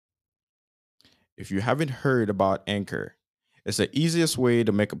If you haven't heard about Anchor, it's the easiest way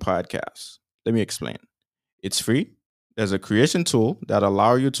to make a podcast. Let me explain. It's free. There's a creation tool that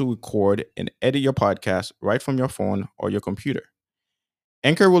allows you to record and edit your podcast right from your phone or your computer.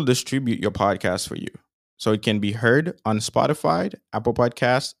 Anchor will distribute your podcast for you so it can be heard on Spotify, Apple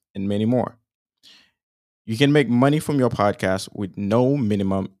Podcasts, and many more. You can make money from your podcast with no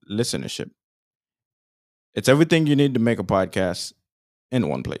minimum listenership. It's everything you need to make a podcast in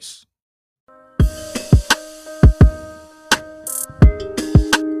one place.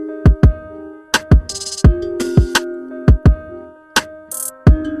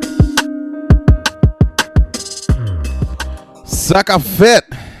 Ça qu'a fait.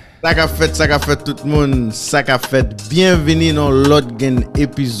 Ça qu'a fait tout le monde. Ça qu'a fait. Bienvenue dans l'autre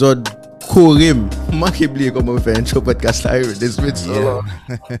épisode Korim. Moi qui oublié comment faire un show podcast là. This been so long.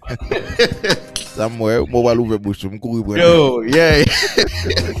 Ça moi va l'ouvrir bouche, me courir pour. Yo, yeah.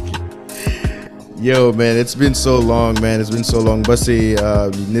 Yo, man, it's been so long, man. It's been so long. But c'est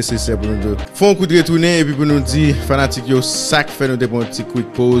nécessaire pour nous. Faut un coup de retourner et puis pour nous dire fanatique yo sac fait nous des une petite quick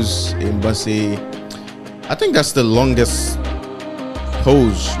pause et bah c'est I think that's the longest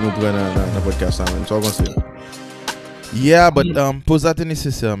pause nous prenons dans le podcast là, man. So on say. Yeah, but pause that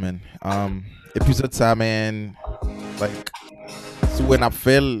nécessaire, man. Épisode ça, man. Like so when I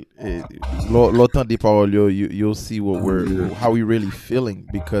feel l'autant des paroles, you'll see how we really feeling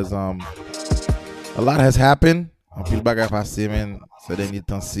because a lot has happened. Un pile bagay passé, man. Ces derniers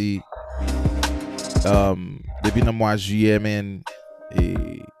temps-ci. Depuis le mois de juillet, man. Et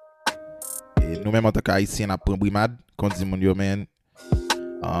nous-mêmes en tant qu'Haïtiens, on a pris brimade. Qu'on dit mon yo, man.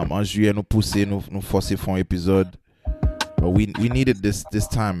 En juillet, nous pousser, nous forcer faire un épisode. But we needed this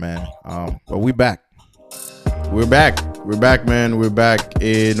time, man. But we back. We're back, man. We're back.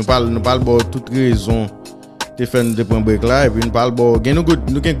 Et nous parlons de toute raison. Te fait de prendre break là et puis nous parlons nous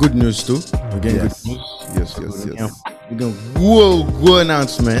good news too. Yes. We got gros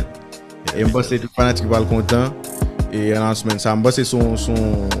announcement. Et moi c'est tout fanatique qui va content et announcement ça moi c'est son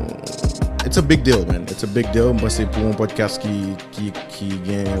it's a big deal, man. It's a big deal. Moi c'est pour un podcast qui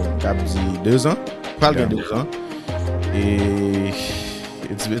gagne cap dit 2 ans. Pas gagne 2 ans. Et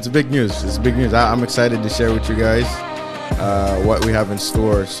it's big news. It's big news. I'm excited to share with you guys what we have in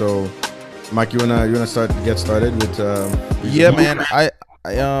store. So Mike, you wanna get started with yeah, man. I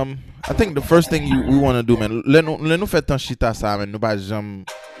think the first thing we wanna do, man. Let nous faire tant chita ça, man. Nous pas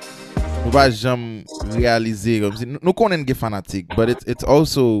jamais réaliser comme si nous connaissons des fanatiques, but it's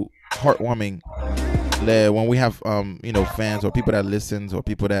also heartwarming when we have fans or people that listens or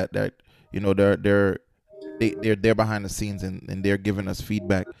people that they're there behind the scenes and they're giving us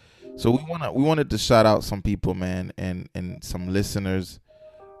feedback. So we wanted to shout out some people, man, and some listeners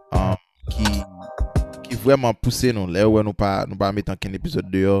qui vraiment poussé nous là où nous pas mettre un épisode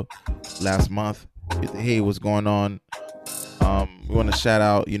dehors last month. Hey, what's going on? We want to shout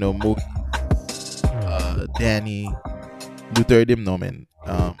out, Mo, Danny, Luther, them no, man.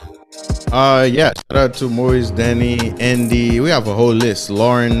 Yeah, shout out to Maurice, Danny, Andy. We have a whole list.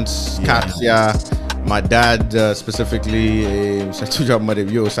 Lawrence, Katya, my dad specifically. Ça toujours m'a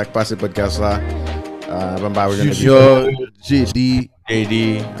yo ça passe podcast là. JD,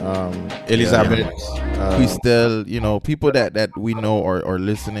 Elizabeth, Christelle, people that we know are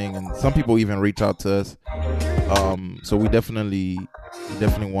listening, and some people even reach out to us. So we definitely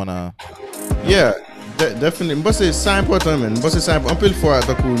wanna. Yeah, definitely. But c'est important, man. But c'est un peu le fois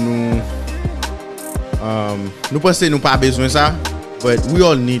tant que nous pensons nous pas besoin ça, but we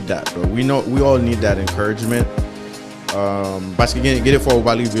all need that, bro. We all need that encouragement. Parce que get it for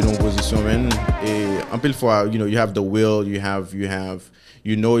value in position, man. Et un peu le fois, you have the will,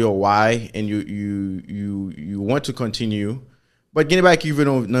 you know your why, and you want to continue. But getting back even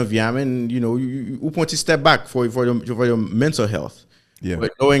on vie, man, you want to step back for your mental health. Yeah.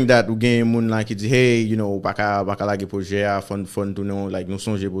 But knowing that we game moon like it's hey, baka lagi projet fun to know like no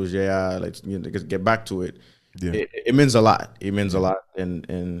songe projet like get back to it. Yeah. It means a lot. It means a lot,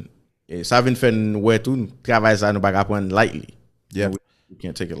 and ça vient faire where tout travail ça nous pas prendre lightly. Yeah. We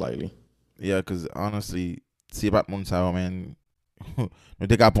can't take it lightly. Yeah, because honestly, see about Montao, man, we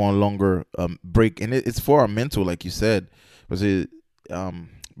take up on longer break, and it's for our mental, like you said. Because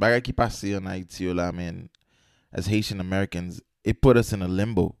baga qui passe en Haïti là, man, as Haitian Americans, it put us in a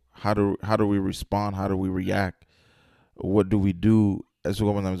limbo. How do we respond? How do we react? What do we do?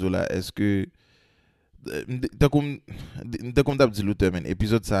 Est-ce que t'as comme t'as dit l'autre, man,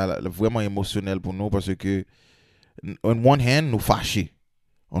 épisode ça vraiment émotionnel pour nous parce que on one hand nous fâchés,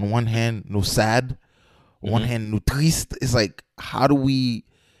 on one hand nous sad, on one hand nous triste. It's like, how do we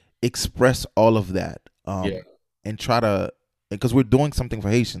express all of that and try to because we're doing something for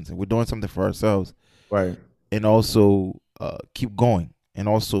Haitians and we're doing something for ourselves, Right. and also keep going, and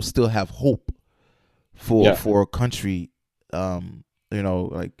also still have hope Yeah. for a country.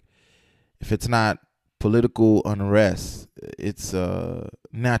 Like if it's not political unrest, it's a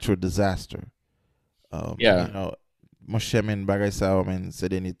natural disaster. Yeah. Moi men bagay sa men se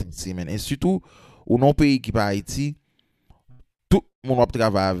deni si men. Et surtout ou non pays qui pa Haïti, tout moun wap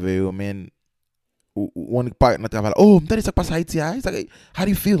travay ave yo men. One partner travay, oh, m'tade sak pas Haïti. It's like, how do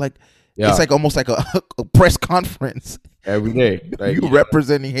you feel? Like Yeah. it's like almost like a press conference. Every day. Like, You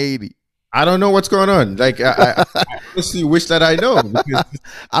representing Haiti. I don't know what's going on. Like I honestly wish that I know, because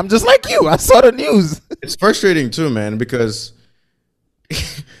I'm just like you. I saw the news. it's frustrating too, man, because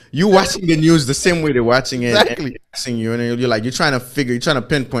you watching the news the same way they're watching it, Exactly. and asking you, and you're like, you're trying to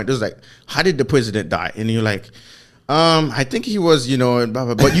pinpoint. There's like, how did the president die? And you're like, I think he was, and blah,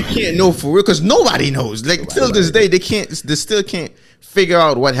 blah, but you can't know for real because nobody knows. Like till this day, they still can't figure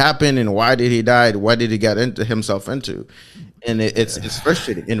out what happened and why did he die, what did he get into himself into, and it's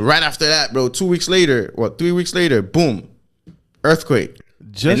frustrating. And right after that, bro, 3 weeks later, boom, earthquake.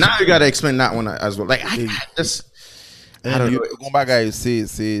 And now you gotta explain that one as well. Like I just. I don't know. Gon bagay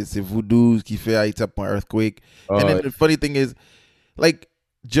c'est voodoo qui fait Haïti pour earthquake. And then the funny thing is, like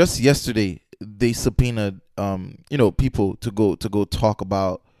just yesterday they subpoenaed people to go talk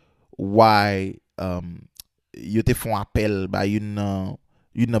about why yo te font appel ba une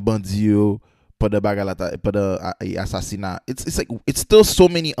bandi yo pour de bagay la pour de assassinat. It's like it's still so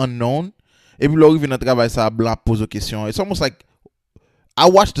many unknown. Et puis là arrive dans travail ça blanc pose question. It's almost like I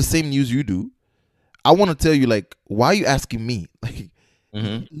watch the same news you do. I want to tell you, like, why are you asking me? Like,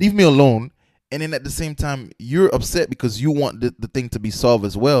 leave me alone. And then at the same time, you're upset because you want the thing to be solved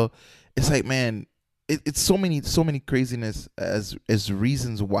as well. It's like, man, it's so many craziness as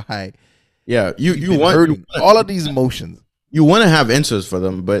reasons why. Yeah, you want all of these emotions. You want to have answers for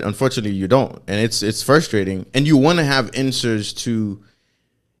them, but unfortunately, you don't, and it's frustrating. And you want to have answers to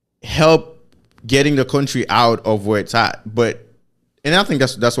help getting the country out of where it's at, but. And I think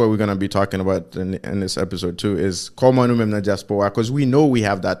that's what we're gonna be talking about in this episode too. Is because we know we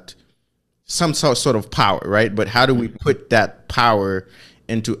have that some sort of power, right? But how do we put that power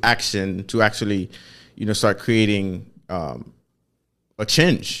into action to actually, start creating a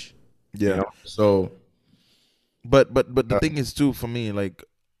change? Yeah. So, but the thing is too for me, like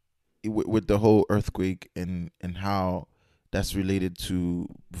with the whole earthquake and how that's related to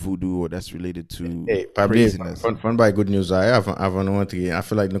voodoo or that's related to craziness. Fun by good news. I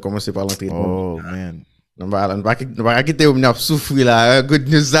feel like no commencer par l'entrée. Oh man. I get there with souffrir là. Good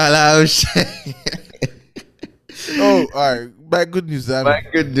news là. Oh, all right. Back good news.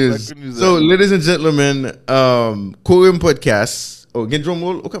 Back good news. So, ladies and gentlemen, Korean podcast. Oh, get drum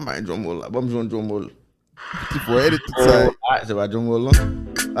roll. Okay, my drum roll. I'm doing drum roll. For edit to say. Alright, c'est pas drum roll.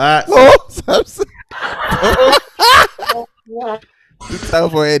 Alright. It's time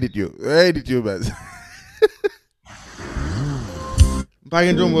for edit you, man. Back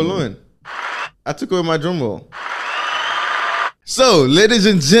in drum roll on. I took away my drum roll. So, ladies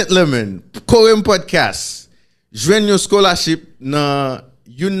and gentlemen, Korean podcast. Joignez your scholarship na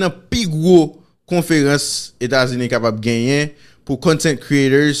une plus gros conférence États-Unis capable gagner pour content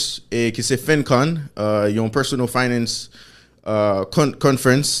creators et qui c'est FinCon, yon personal finance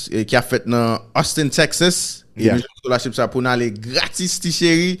conference qui a fait dans Austin, Texas. Yeah. Scholarship ça pour aller gratis ti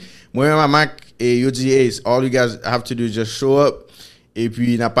chéri. Moi ma Mac et yo dit hey, all you guys have to do is just show up et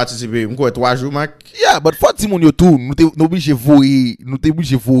puis n'a participer m'ko 3 jours Mac. Yeah, but for ti moun yo tout, nous obligé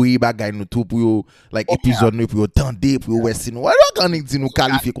voyer bagay nous tout pour yo like épisode nous pour yo tendre pour yo wesi nous. Why not nous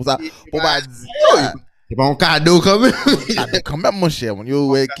qualifier comme ça pour pas dire c'est pas un cadeau quand même. Quand même mon cher, yo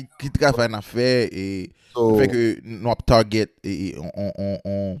ouais qui travaille une affaire et fait que nous target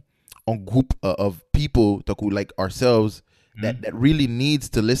on group of people like ourselves that really needs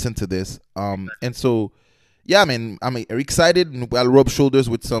to listen to this. And so, yeah, man, I'm excited. I'll rub shoulders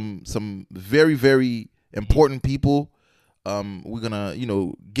with some very, very important people. We're gonna,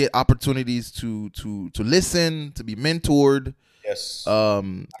 get opportunities to listen, to be mentored. Yes.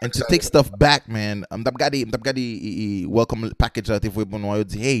 And to take stuff back, man. I've got a welcome package out if we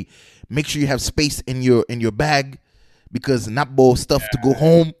hey, make sure you have space in your bag because not both stuff to go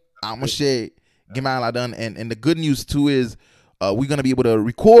home. I'm gonna share get my done. And the good news too is we're gonna be able to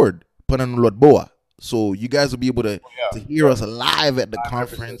record Pananulot Boa. So you guys will be able to hear us live at the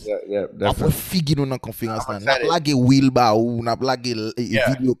conference. Yeah, definitely. Figure on conference now. Not like a wheel bow, not like a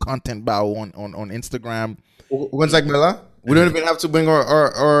video content bow on Instagram. Once like Mela, we don't even have to bring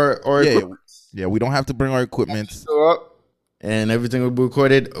our equipment. Yeah, we don't have to bring our equipment. Show up and everything will be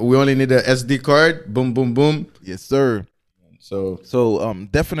recorded. We only need a SD card. Boom, boom, boom. Yes, sir. So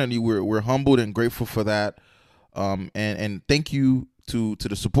definitely we're humbled and grateful for that. And thank you to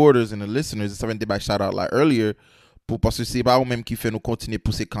the supporters and the listeners. Ça vient de shout out like earlier parce que c'est pas ou même qui fait nous continuer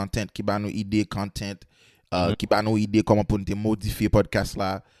pousser content, qui ba nous idée content, qui ba nous idée comment pour nous modifier podcast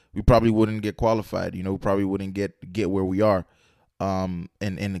là. We probably wouldn't get qualified, we probably wouldn't get where we are. And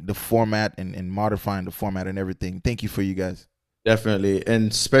the format and modifying the format and everything. Thank you for you guys. Definitely.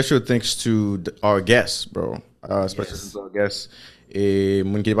 And special thanks to our guests, bro. Special thanks to our guests. Et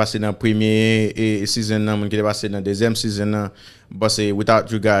moun ki passé dans premier season, moun ki passé dans deuxième season, but say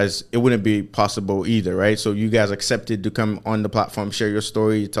without you guys, it wouldn't be possible either, right? So you guys accepted to come on the platform, share your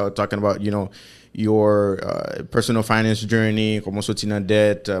story, talking about, your personal finance journey, comment sortir dans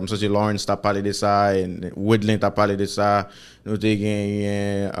dette, sorti Lawrence t'a parlé de ça, et Woodland t'a parlé de ça, nous t'ai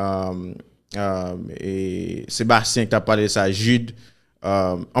gagné, et Sébastien t'a parlé de ça, Jude.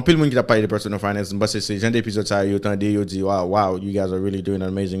 En plus, le monde qui t'a parlé de personal finance, but c'est genre d'épisode ça, yo tendé, yo dit, wow, you guys are really doing an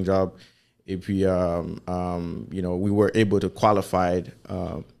amazing job. Et puis, we were able to qualify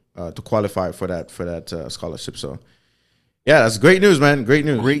for that scholarship. So, yeah, that's great news, man. Great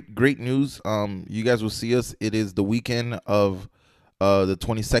news. Great news. You guys will see us. It is the weekend of the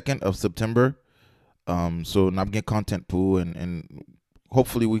 22nd of September. So now get content pool and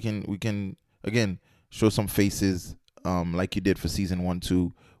hopefully we can again show some faces like you did for season 1,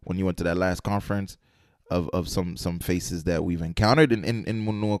 2 when you went to that last conference of some faces that we've encountered in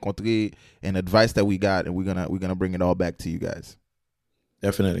Mounou Contré and advice that we got, and we're gonna bring it all back to you guys.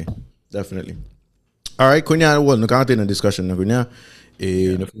 Definitely. All right, Kunya, well, nous avons une discussion Kunya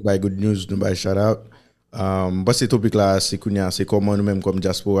et nous faisons good news, nous faisons shout out. But ce topic là, c'est Kunya, c'est comment nous-mêmes comme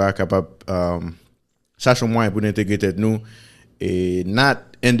diaspora capable chercher moyen pour intégrer nous et not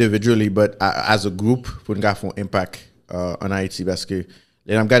individually but as a group pour nous faire un impact on Haiti parce que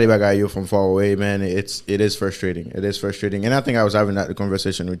I'm got it from far away, man. It is frustrating. It is frustrating, and I think I was having that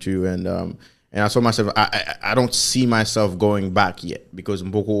conversation with you, and I told myself I don't see myself going back yet because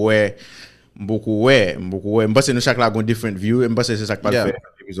beaucoup ouais, mais c'est nous chaque là gon different view, et c'est ça que pas faire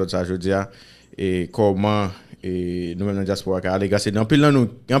épisode ça je dis et comment et nous même dans diaspora car les gars c'est en pile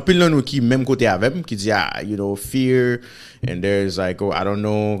nous qui même côté avec qui dit fear, and there's like I don't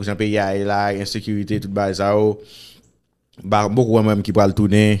know j'en pays là insécurité tout bas ça beaucoup même qui parle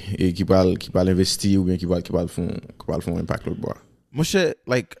tourner et qui parle investir ou bien qui parle font impact l'autre bois. Moshe,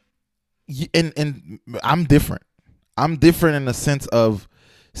 like and I'm different in the sense of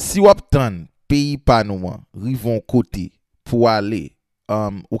si wap tan pays pa nou rivon côté pour aller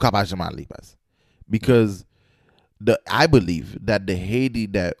ou capable jamais aller pas because I believe that the Haiti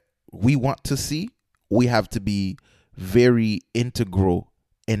that we want to see, we have to be very integral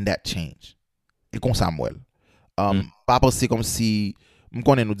in that change. Et comme Samuel pas penser comme si nous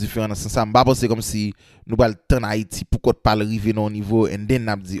connaissons nos différences ça pas penser comme si nous va le temps Haïti pour qu'on pas arriver au niveau and then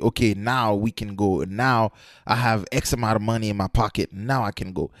n'a dit okay, now we can go, now I have X amount of money in my pocket, now I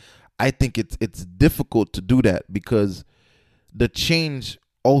can go. I think it's difficult to do that because the change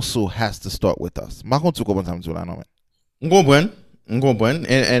also has to start with us. Ma kon tu comprends ça m'dou là non mais comprends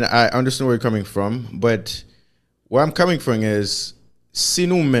and I understand where you're coming from, but where I'm coming from is si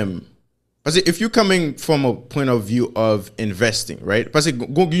nous même parce que if you're coming from a point of view of investing, right? Parce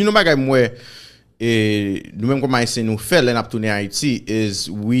que bagay moi et nous même comme Haïtien nous fait l'en tourner Haïti is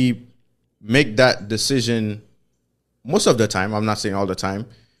we make that decision most of the time, I'm not saying all the time,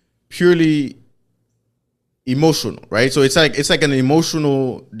 purely emotional, right? So it's like an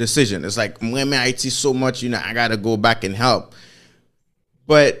emotional decision. It's like moi Haïti so much, I gotta go back and help.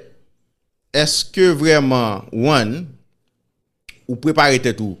 But est-ce que vraiment one ou préparer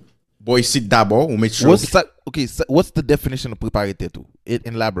tout boy sit d'abord ou make sure what's the definition of préparer tout?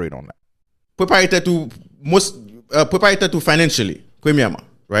 Elaborate on that. Préparer tout financially premièrement,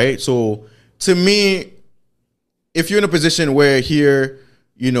 right? So to me, if you're in a position where here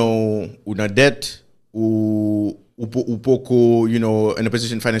ou dans dette ou poco, in a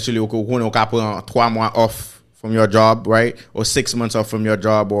position financially ou qu'on prend 3 mois off from your job, right? Or 6 months off from your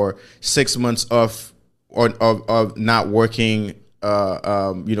job, or 6 months off of not working,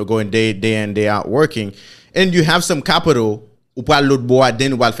 going day in, day out working, and you have some capital, ou pas l'autre bois,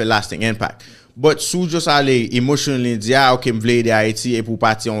 then will faire lasting impact. But sou just aller emotionally dire, okay, m'vle de Haïti et pour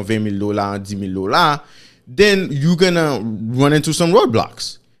partir en $20,000, $10,000, then you're gonna run into some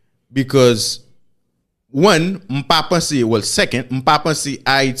roadblocks. Because one, second, m'pa penser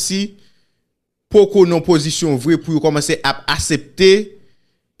Haïti, poko non position vrai pour commencer à accepter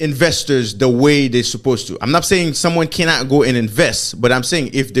investors the way they're supposed to. I'm not saying someone cannot go and invest, but I'm saying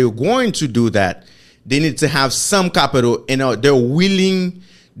if they're going to do that, they need to have some capital and they're willing,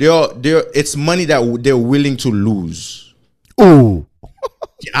 it's money that they're willing to lose. Oh.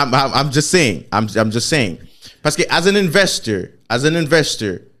 I'm just saying. I'm just saying. Parce que as an investor,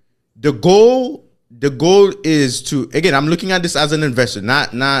 the goal is to, again, I'm looking at this as an investor,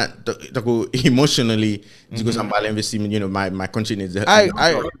 not emotionally because I'm about investing. My country needs. I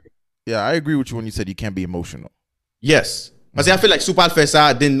agree with you when you said you can't be emotional. Yes. Parce que I feel like super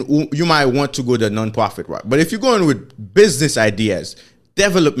fesa, then you might want to go the non-profit route. But if you're going with business ideas,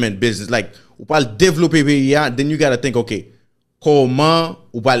 development business, like develop then you gotta think, okay, comment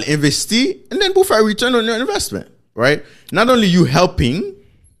ou pal investi, and then pour faire return on your investment, right? Not only you helping,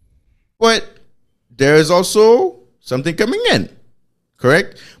 but there is also something coming in,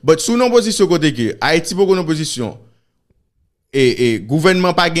 correct? But sous non position côté que Haïti beaucoup non position et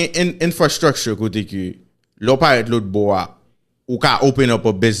gouvernement pas gen infrastructure côté que l'on paraît l'autre bois ou ka open up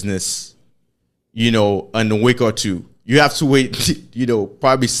a business, in a week or two. You have to wait,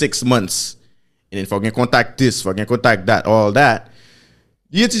 probably 6 months. And then for contact this, for contact that, all that.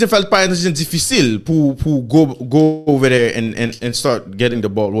 You have to feel difficile pour go over there and start getting the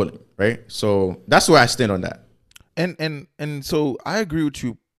ball rolling, right? So that's where I stand on that. And so I agree with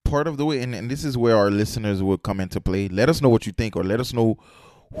you part of the way, and this is where our listeners will come into play. Let us know what you think, or let us know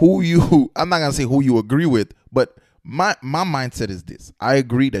I'm not gonna say who you agree with, but my mindset is this. I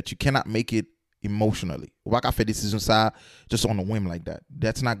agree that you cannot make it emotionally. Waka fait decision just on a whim like that.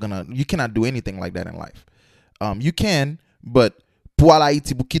 You cannot do anything like that in life. You can, but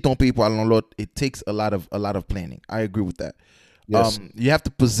it takes a lot of planning. I agree with that. Yes. You have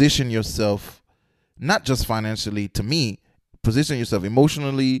to position yourself, not just financially, to me, position yourself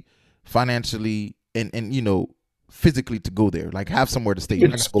emotionally, financially, and physically to go there. Like have somewhere to stay.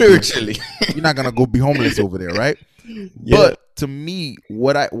 Spiritually. You're not gonna go be homeless over there, right? Yeah. But to me,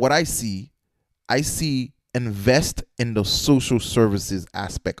 what I see invest in the social services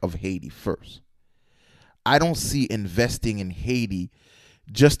aspect of Haiti first. I don't see investing in Haiti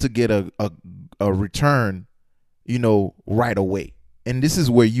just to get a return, right away. And this is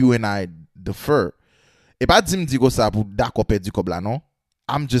where you and I differ. I'm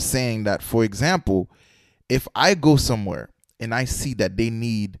just saying that, for example, if I go somewhere and I see that they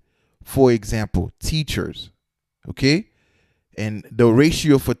need, for example, teachers, okay? And the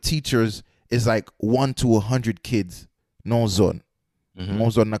ratio for teachers is like 1 to 100 kids, non zone.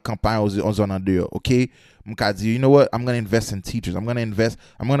 Non zone na campagne, on zone en dehors, okay? You know what? I'm going to invest in teachers. I'm going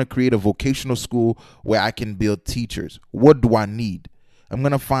to create a vocational school where I can build teachers. What do I need? I'm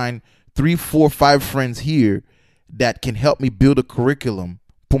going to find 3, 4, 5 friends here that can help me build a curriculum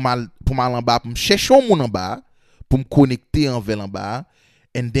pour me chercher mon lamba, pour me connecter envers lamba,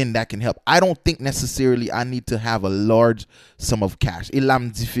 and then that can help. I don't think necessarily I need to have a large sum of cash. And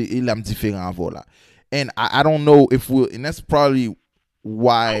I don't know if and that's probably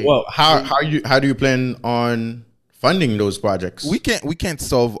why. Well, how do you plan on funding those projects? We can't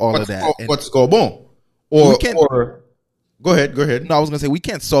solve all of that. What's go bon? Or go ahead. No, I was gonna say we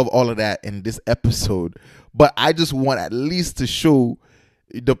can't solve all of that in this episode, but I just want at least to show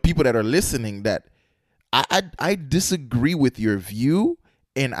the people that are listening that I disagree with your view,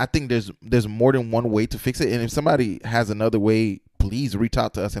 and I think there's more than one way to fix it. And if somebody has another way, please reach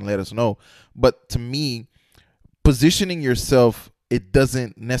out to us and let us know. But to me, positioning yourself, it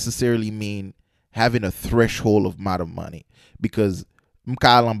doesn't necessarily mean having a threshold of amount of money, because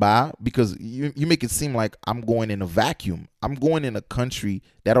you make it seem like I'm going in a vacuum. I'm going in a country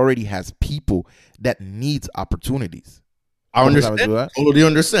that already has people that needs opportunities. I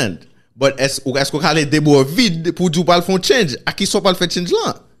understand. But est-ce qu'on a des bois vides pour du pas faire change? À qui sont pas faire change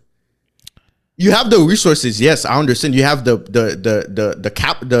là? You have the resources, yes, I understand. You have the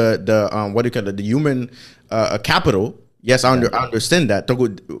what do you call it, the human capital. Yes, I understand that.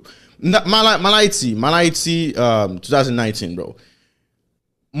 Malaiti 2019, bro.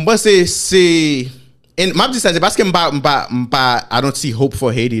 But c'est and my decision parce que I don't see hope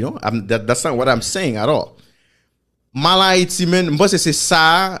for Haiti, no? That's not what I'm saying at all. Malaiti men, c'est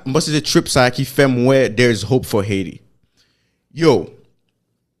ça, c'est the trip ça qui fait where there's hope for Haiti. Yo,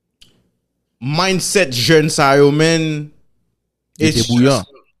 mindset jeune ça yo man, it's just,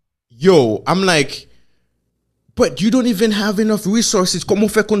 yo, I'm like, but you don't even have enough resources. Comment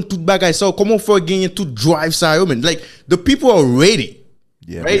faire kon tout bagay ça? Comment faire gagner tout drive ça yo man? Like the people are ready.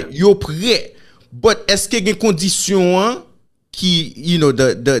 Yeah, right? Man. You're prêt. But est-ce qu'il y a une condition qui,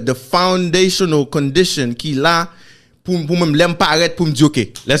 the foundational condition qui là pour me l'emparaître pour me dire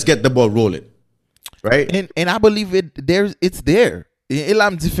okay, let's get the ball rolling. Right? And I believe it's there.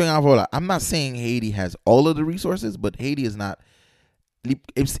 I'm not saying Haiti has all of the resources, but Haiti is not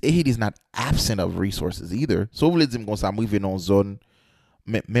absent of resources either. So vous voulez dire qu'on s'est moving en zone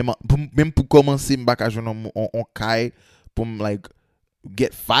même pour commencer m'baka joindre on caille like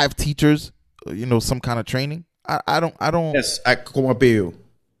get 5 teachers, some kind of training. I don't. Yes, comment pay yo.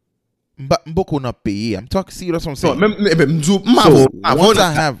 Mboko not pay. I'm talking. See, that's what I'm saying. So,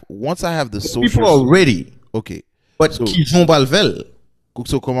 once I have the social, people are ready. Okay, but qui vont pas le faire.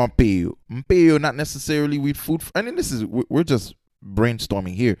 So comment pay you? Pay you not necessarily with food. I mean, we're just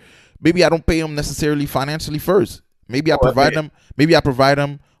brainstorming here. Maybe I don't pay them necessarily financially first. Maybe I provide them. Maybe I provide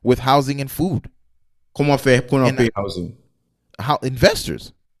them with housing and food. Comment faire pour nous payer housing? How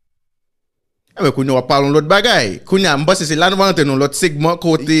investors? Mais qu'on nous parlons l'autre bagaille. Qu'on a m'bas c'est là nous vendre dans l'autre segment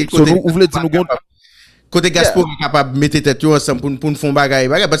côté So nous voulons dire nous côté Gaspo capable mettre tête ensemble pour fond bagaille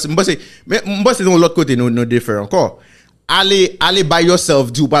parce que m'bas c'est dans l'autre côté nous diffère encore. Allez by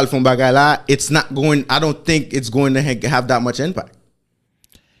yourself do pas le fond bagaille là, it's not going, I don't think it's going to have that much impact.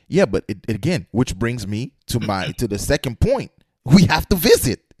 Yeah, but again, which brings me to the second point. We have to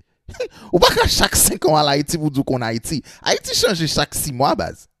visit. Ou pas qu'à chaque 5 ans à Haïti vous dire qu'on Haïti change chaque 6 mois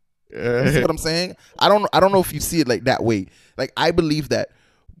base. You see what I'm saying? I don't know if you see it like that way. Like I believe that,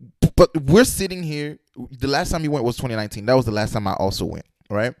 but we're sitting here. The last time you went was 2019. That was the last time I also went.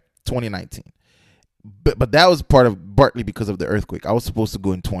 Right, 2019. But that was partly because of the earthquake. I was supposed to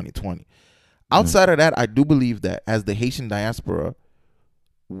go in 2020. Outside of that, I do believe that as the Haitian diaspora,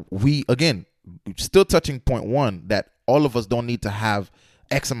 we again still touching point one that all of us don't need to have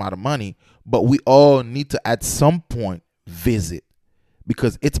X amount of money, but we all need to at some point visit.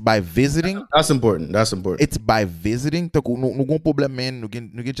 Because it's by visiting. That's important. It's by visiting. Nous gon problème men, nous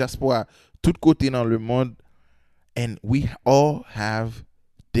gen diaspora tout côté dans le monde, and we all have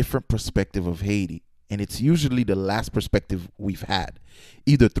different perspective of Haiti, and it's usually the last perspective we've had,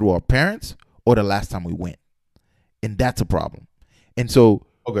 either through our parents or the last time we went, and that's a problem. And so,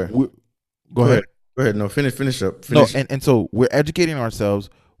 okay, go ahead. Go ahead. No, finish up. No, and so we're educating ourselves.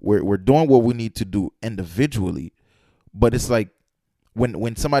 We're doing what we need to do individually, but it's like.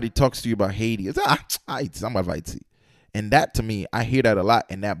 When somebody talks to you about Haiti, it's I'm about Haiti. And that to me, I hear that a lot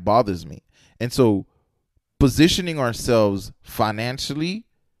and that bothers me. And so positioning ourselves financially,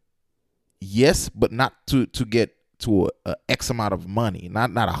 yes, but not to get to a X amount of money,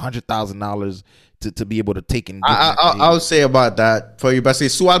 not $100,000 to be able to take and I'll say about that for you, parce que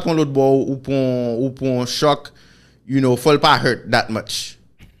soit pour l'autre bord ou pour choc, faut pas hurt that much.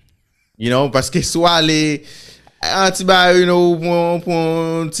 Parce que soit les ti ba pour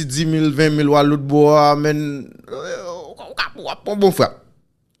un petit 10,000 20,000 ou à l'autre bois men bon frère.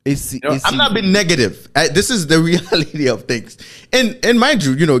 I'm not being negative. This is the reality of things. And mind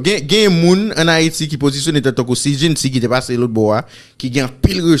you, gen moun en Haïti qui positionne tête ko si jeune si qui te passe l'autre bois, qui gen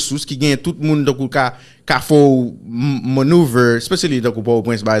pile ressources, qui gen tout moun donc ka faut maneuver, especially donc pour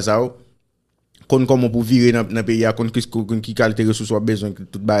Prince Baizao. Kon comment pour virer dans pays a kon qui qualité ressources ou besoin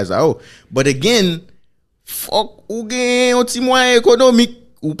tout Baizao. But again, fuck ou gen un petit moyen économique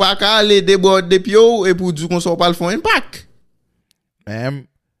ou pas ka aller débord de pio et pour dire qu'on soit pas le fond impact. Même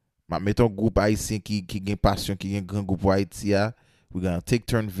mettons groupe haïtien qui gagne passion, qui gagne grand groupe Haïti, we're going to take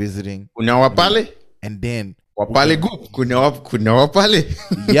turn visiting. On va parler. And then on va parler groupe, on va parler.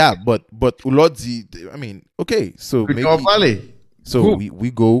 Yeah, but Ulodzi, I mean, okay, so maybe so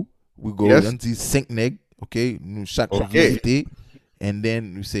we go yes. Dans 5 nèg, okay, nous chaque visiter, and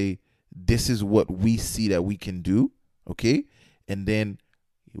then we say this is what we see that we can do, okay? And then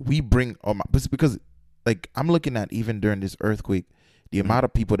we bring because like I'm looking at even during this earthquake, the amount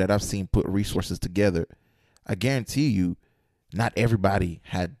of people that I've seen put resources together, I guarantee you, not everybody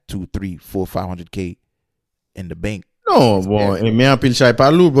had 200, 300, 400, 500K in the bank. No, bon, mais en pile chay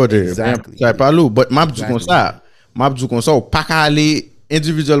pa lou, brother. Exactly. Chay pa lou, but mabdou kon sa, ou pa ka aller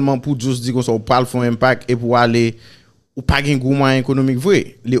individuellement pour juste dire qu'on sa ou pas le font impact et pour aller ou pas gen gros moyen économique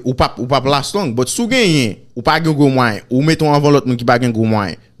vrai, ou pas place long, but sou gen ou pas gen gros moyen, ou mettons avant l'autre moun qui pas gen gros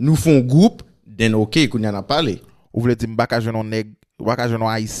moyen. Nous font groupe, then OK, qu'on y en a parlé. Ou vle di m'baka jeune nèg, m'baka jeune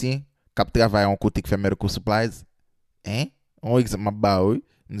haïtien k'ap travaille en côté qui fait medical supplies. Hein? On exemple m'a ba oui,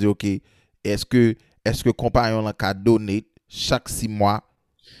 me dit OK, est-ce que compagnon là ka donner chaque 6 mois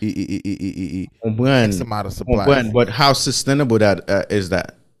but how sustainable that is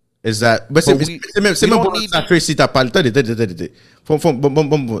that? But c'est même pour ça Tracy t'a parlé.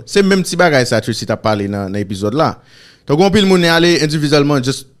 C'est même si bagay ça Tracy t'a parlé dans l'épisode là. Donc on peut le monde aller individuellement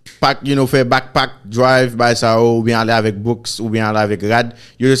just pack, faire backpack drive by ça ou bien aller avec Brooks ou bien aller avec Rad.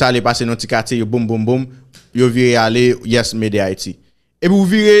 Yo juste aller passer dans petit quartier, yo boum. Yo virer aller yes Media Haiti. Et vous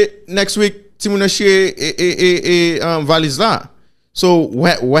virez next week ti moun chez et valise là. So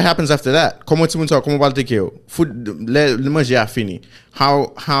what happens after that? Comment tu montes, comment va le take food le manger a fini.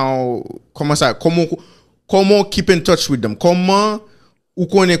 Comment keep in touch with them? Comment ou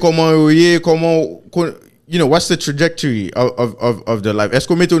connaît comment comment you know, what's the trajectory of their life? Est-ce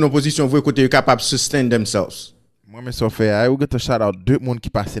qu'on mette une position où côté capable de sustain themselves? Moi, mais ça fait, I will get to shout out deux monde qui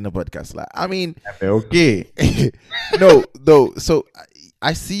passent in the podcast là. I mean, Okay. no. So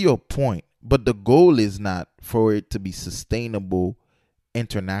I see your point, but the goal is not for it to be sustainable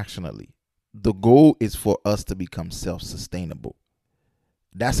internationally. The goal is for us to become self-sustainable.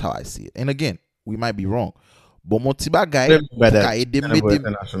 That's how I see it. And again, we might be wrong. But mon petit bagay,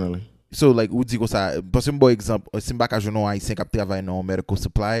 internationally. so like ou di ko sa, parce que bon exemple, si m'baka jounon haïtien k'ap travaille dans medical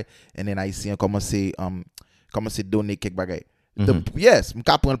supply, and then haïtien commence donner quelques bagay. Yes,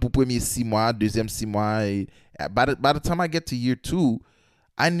 m'ka prendre pour premier 6 mois, deuxième 6 mois. By the time I get to year 2,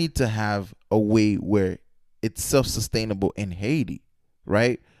 I need to have a way where it's self-sustainable in Haiti,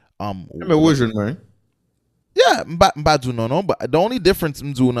 right? Yeah, mba do no, but the only difference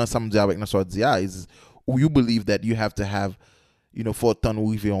mzuna samedi avec na so dia is you believe that you have to have, you know, for ton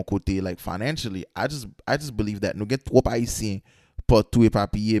ou on côté like financially. I just believe that no get trop haïtien pour tout et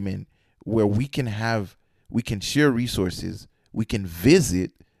papier man, where we can share resources, we can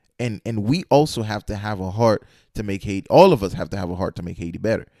visit, and we also have to have a heart to make Haiti. All of us have to have a heart to make Haiti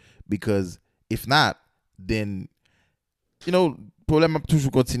better, because if not, then you know, problème ap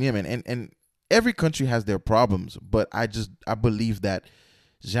toujours continue, man. And every country has their problems, but I believe that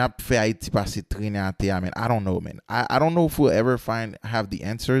Jean fait Haiti passer traîner en terre, man. I don't know, man. I don't know if we'll ever have the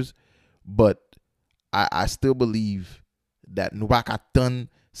answers, but I still believe that nous pas attendre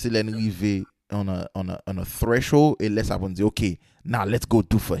si l'arrivée on a threshold et laisse après dire okay, now let's go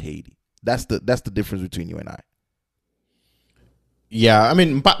do for Haiti. That's the difference between you and I. Yeah, I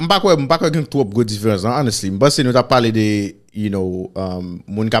mean, m'pa gen trop gros différence, honestly. M'pa se nous t'a parlé de, you know,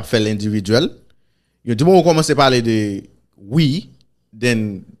 moun k'ap fait l'individuel. You know, on commence à parler de oui,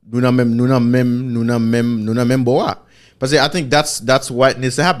 then nous nan même boa. Parce que I think that's what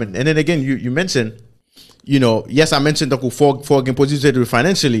needs to happen. And then again, you mentioned, you know, yes, I mentioned that for gen position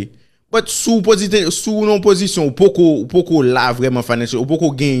financially, but sous non position ou poko la vraiment financial, ou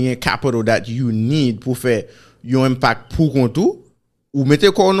poko gagner capital that you need pour faire yon impact pour kontou. Ou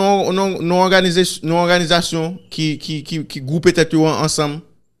mettez quoi non organisation qui groupe tête ensemble,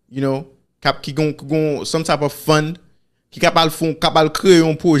 you know, qui gon some type of fund qui capable créer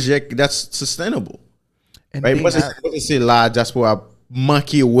un projet that's sustainable. And right? But c'est là just pour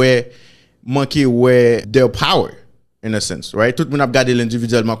manquer where their power in a sense, right? Tout le monde a regardé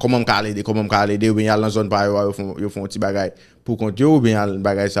l'individuellement comment me aider ou bien dans zone par yo font petit bagay pour compter ou bien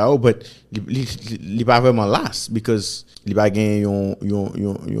bagay ça, but li pas vraiment last because li pa gen yon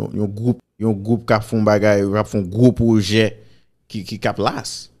groupe qui font bagay, qui font gros projet qui cap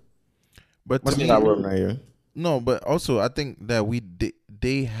last. But no, but also I think that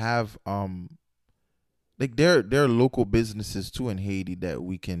they have like there are local businesses too in Haiti that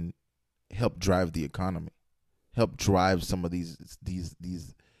we can help drive the economy, help drive some of these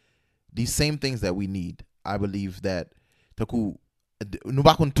same things that we need. I believe that takou nous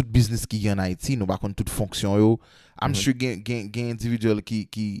pas tout business qui en Haïti, nous pas tout fonction yo. I'm sure gen individual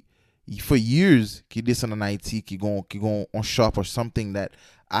qui for years qui descend en Haïti qui gon on shop or something that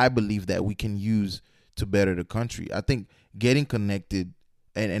I believe that we can use to better the country. I think getting connected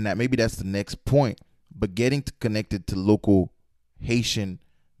and that maybe that's the next point, but getting connected to local Haitian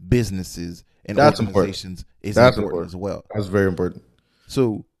businesses and organizations is important as well. That's very important.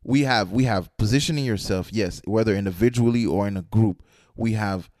 So we have positioning yourself, yes, whether individually or in a group. We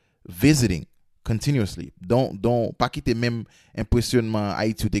have visiting continuously. Don't pas quitter même impressionnement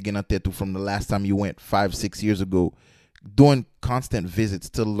Haïti te gen en tête from the last time you went 5-6 years ago. Doing constant visits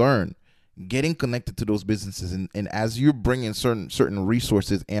to learn, getting connected to those businesses, and as you're bringing certain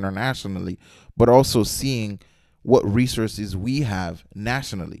resources internationally, but also seeing what resources we have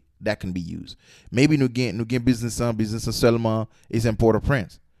nationally that can be used. Maybe nous gen business seulement is in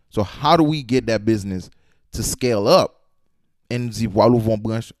Port-au-Prince. So how do we get that business to scale up? And dit pour aller ouvrir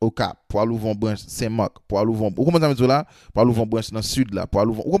branche au Cap, pour aller ouvrir branche Saint-Marc, pour aller ouvrir vous comprenez ça là, pour aller ouvrir branche dans sud là, pour aller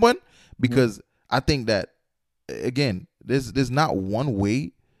ouvrir vous comprenez? Because I think that again, there's not one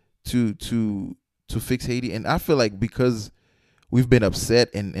way to fix Haiti, and I feel like because we've been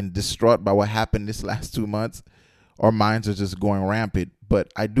upset and distraught by what happened this last 2 months, our minds are just going rampant. But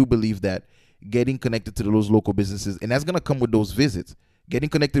I do believe that getting connected to those local businesses, and that's going to come with those visits, getting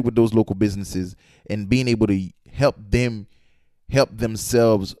connected with those local businesses and being able to help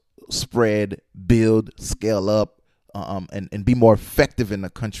themselves spread, build, scale up, and be more effective in the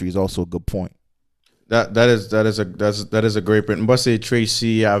country is also a good point. That is a great point. Moi c'est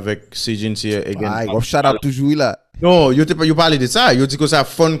Tracy avec CGNC again. Shout out toujours là. Non, yo parlé de ça, yo dit que ça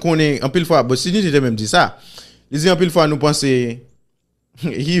fun connaît en pile fois, mais CGNC même dit ça. Ils dit en pile fois nous penser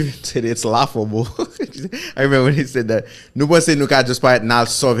He even said it's laughable. I remember when he said that. Nobody said Nuka just by now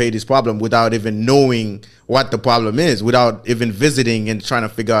solve Haiti's problem without even knowing what the problem is, without even visiting and trying to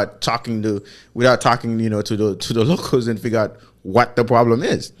figure out without talking, to the locals and figure out what the problem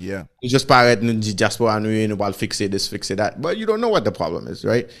is. Yeah. You just parrot and just about fix it this, fix it that. But you don't know what the problem is,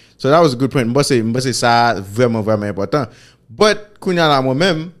 right? So that was a good point. Mba se ça vraiment, vraiment important. But kounya la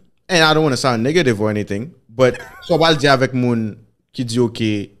moi-même, and I don't want to sound negative or anything, but so bal di avec moun ki di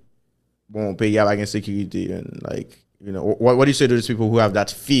okay, bon, pays a bagen sécurité, and like, what do you say to those people who have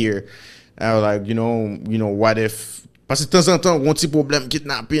that fear? Like, what if, parce que de temps en temps, gon ti problème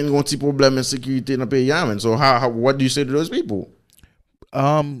kidnapping, gon ti problème insécurité dans pays a, man. So what do you say to those people?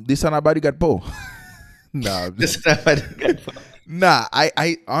 This nobody got po. Nah. Nah,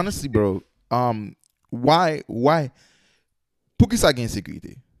 I honestly, bro, why pour qui ça gagne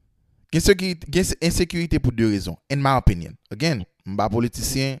sécurité? Gagne insécurité pour deux raisons, in my opinion. Again, m'ba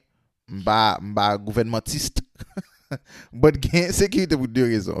politicien, m'ba gouvernementiste. But gain sécurité pour deux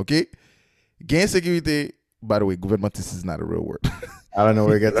raisons, okay? Gain sécurité, by the way, gouvernementiste is not a real word. I don't know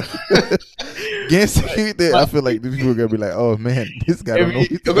where to get Gain sécurité, I feel like the people are gonna be like, oh man, this guy don't know.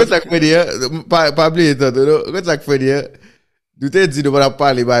 Quand ça fait dire, pas oublier ça, quand ça fait dire, tu t'es dit de pas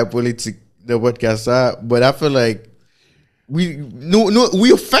parler de politique de podcast ça, but I feel like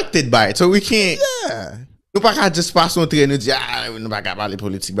we affected by it, so we can't. Yeah. Nous pas just pass on train nous dire nous pas parler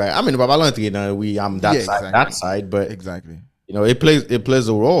politique. I mean, nous pas parler entrer dans I'm that Yeah, side, exactly. that side, but Exactly. it plays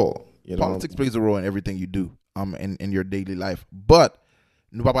a role. Politics plays a role in everything you do, in your daily life. But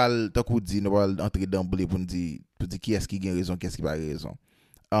nous pas parler tant qu'on dit, nous pas entrer dans blé pour dire qui est-ce qui gagne raison, qui est-ce qui pas raison.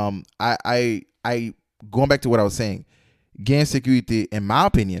 I going back to what I was saying, gain sécurité, in my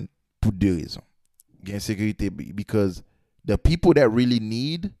opinion, pour deux raisons. Gain sécurité because the people that really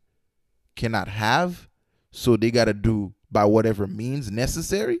need cannot have, so they gotta do by whatever means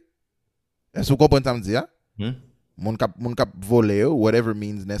necessary. Est-ce que vous comprenez ce que je veux dire? Mon cap voler, whatever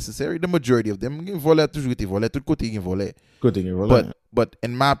means necessary. The majority of them voler toujours été voler, tout côté voler. But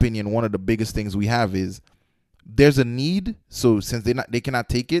in my opinion, one of the biggest things we have is there's a need. So since they cannot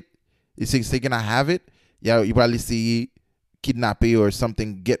take it, since they cannot have it, yeah, you probably see kidnapping or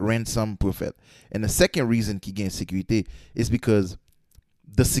something, get ransom, perfect. And the second reason qui gagne sécurité is because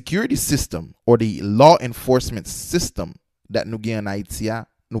the security system or the law enforcement system that nous gagne en Haïti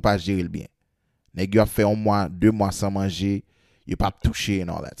nous pas gérer bien. Nèg yo a fait 1 mois, 2 mois sans manger, you pas touché and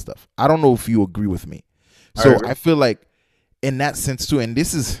all that stuff. I don't know if you agree with me. So I feel like in that sense too, and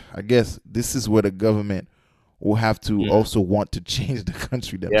I guess this is where the government will have to also want to change the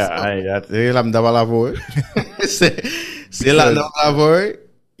country themselves. C'est là m'dava la voix. C'est là dans la voix,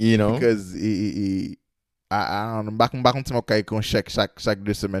 Because I don't know, back to my kai kon chaque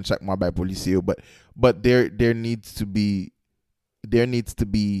 2 semaines, chaque mois by policier, but there needs to be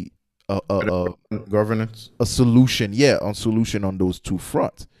a governance, a solution on those two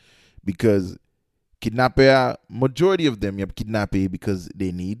fronts, because kidnapper, majority of them have kidnappé because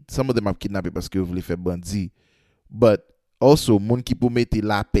they need. Some of them have kidnappé parce que vous voulez faire bandit, but also moun ki pou mette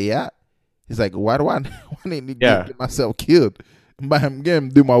la paix, it's like why do I need to get myself killed? You know what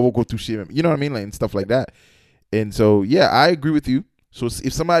I mean, like, and stuff like that. And so I agree with you. So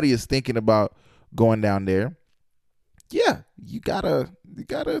if somebody is thinking about going down there, you gotta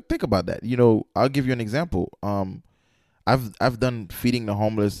think about that. I'll give you an example. I've done feeding the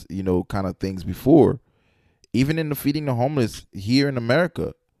homeless, kind of things before. Even in the feeding the homeless here in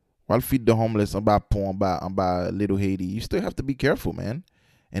America, while feed the homeless about Little Haiti, you still have to be careful, man.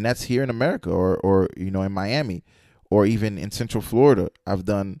 And that's here in America, or in Miami, or even in Central Florida. I've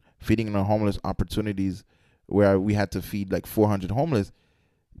done feeding the homeless opportunities where we had to feed like 400 homeless.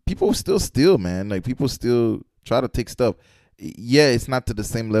 People still steal, man. Like, people still try to take stuff. Yeah, it's not to the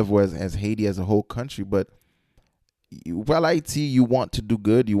same level as Haiti as a whole country, but while IT, you want to do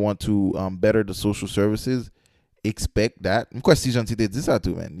good, you want to better the social services, expect that. Man.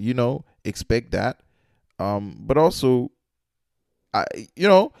 Expect that. But also,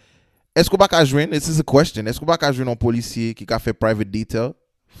 est-ce qu'on va joindre? This is a question. Est-ce qu'on va joindre un policier qui a fait private detail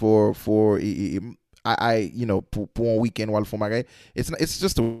for pour un weekend while for my guy? It's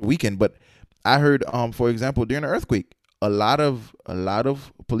just a weekend, but I heard for example, during the earthquake, a lot of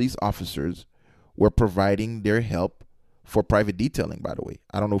police officers were providing their help for private detailing, by the way.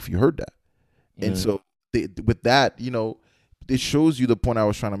 I don't know if you heard that. And so with that, it shows you the point I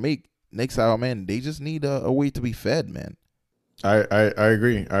was trying to make. Next hour, man, they just need a way to be fed, man. I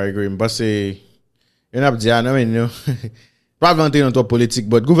agree. But c'est une abdiane, I mean, pas entrer dans ton politique,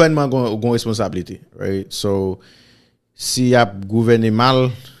 but gouvernement gon responsabilité, right? So si y a gouverné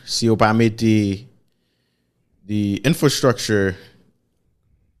mal, si on pas mettre the infrastructure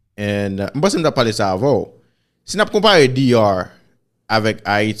And mwen se mda pale sa avon. Si nap kompare DR avec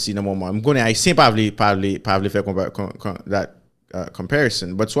Haïti nan moment, mwen konen Haïtien pa vle fè that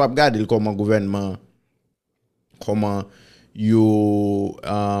comparison. But so ap gade l koman gouvernement, koman you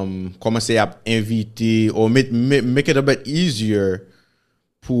commence à inviter or make it a bit easier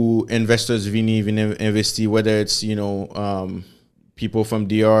for investors venir investir, whether it's people from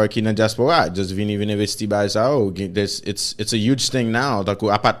DR qui dans diaspora just venir investir by ça. It's a huge thing now. Donc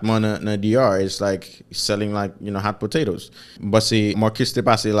appartement dans DR it's like selling like hot potatoes. But c'est Marcus te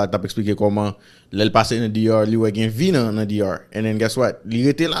passé là t'as expliqué comment l'elle passé dans DR lui ouais gen vie dans DR, and then guess what, il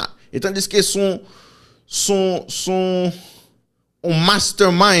était là et tandis que son un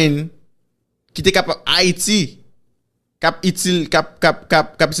mastermind qui était capable Haïti cap utile cap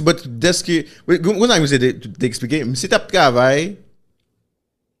but deske vous avez d'expliquer monsieur tap travail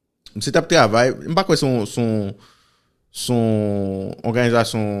pas quoi son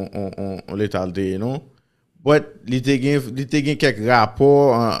organisation en l'état non, but il était gain quelques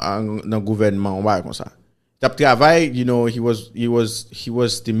rapports dans gouvernement on va comme ça tap travail, he was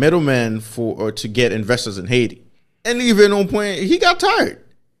the middleman for to get investors in Haiti. And even on point, he got tired.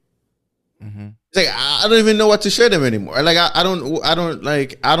 Mm-hmm. It's like I don't even know what to share them anymore. Like I don't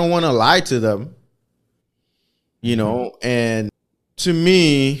want to lie to them, And to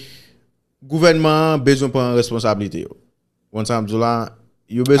me, gouvernement besoin prendre responsabilité. One time, Zola,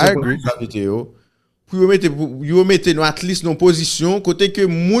 you besoin prendre responsabilité. Pour you mettre nous at least dans position côté que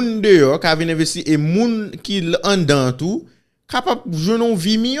moun dehors qui vient investir et moun qui en dedans tout capable jouer non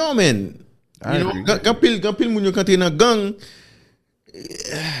vie million man. Quand pile moun yo kanté dans gang,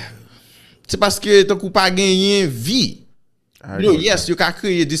 c'est parce que tant qu'on pas gagné vie. Yes, you can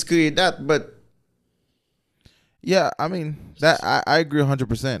create this, create that, but yeah, I mean that I agree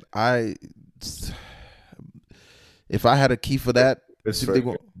 100%. If I had a key for that,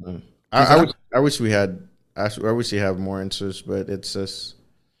 I wish we have more answers, but it's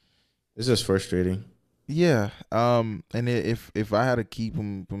just frustrating. Yeah. And if I had to keep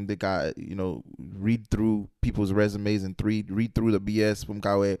from the guy, read through people's resumes and read through the BS from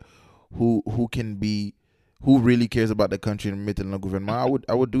Kawe, who really cares about the country and the government,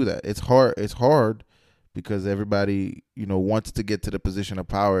 I would do that. It's hard because everybody, wants to get to the position of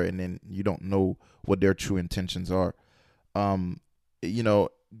power and then you don't know what their true intentions are.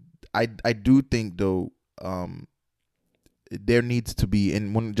 I do think though, there needs to be,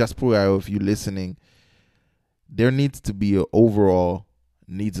 and when Jaspura, if you're listening, there needs to be an overall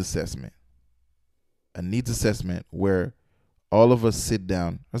needs assessment. A needs assessment where all of us sit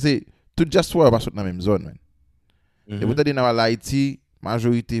down. I say, tout Jaspura pas sot nan même zone, man. Et vous t'avez dans l'Haïti,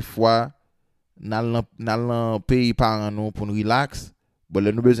 majorité fois, nan pays par nous pour nous relax, but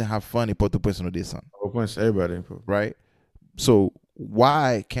le nous besoin have fun et pas tout personne descend. Everybody. Right? So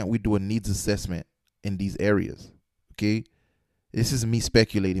why can't we do a needs assessment in these areas? Okay? This is me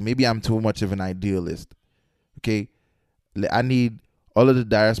speculating. Maybe I'm too much of an idealist. Okay? I need all of the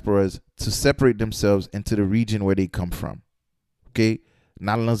diasporas to separate themselves into the region where they come from. Okay?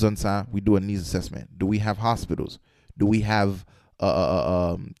 We do a needs assessment. Do we have hospitals? Do we have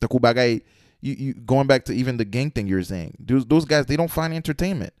you going back to even the gang thing you're saying? Those guys, they don't find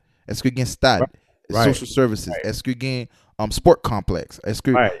entertainment. Est-ce que gain stade, social services, est-ce que gain sport complex, est-ce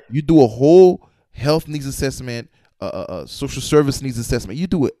que you do a whole health needs assessment, social service needs assessment. You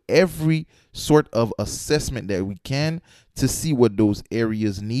do every sort of assessment that we can to see what those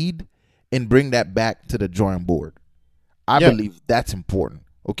areas need and bring that back to the drawing board. I believe that's important.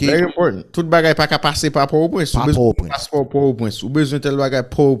 Okay? Very important. Tout bagay pa ka passe pa Port-au-Prince. Ou besoin tel bagay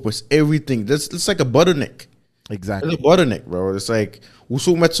Port-au-Prince. Everything. It's like a bottleneck. Exactly. It's a bottleneck, bro. It's like ou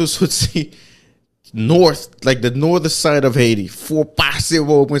sou met so north, like the northern side of Haiti. For passe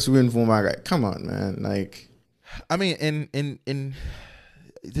Port-au-Prince win for my guy. Come on, man. Like, I mean, in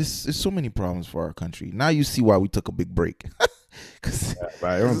this, there's so many problems for our country. Now you see why we took a big break. Because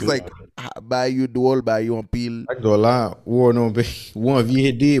it's like, buy you dual, buy you on peel. Like dollar, one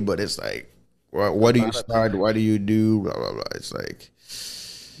VAD, but it's like, what do you start? What do you do? Blah blah blah. It's like,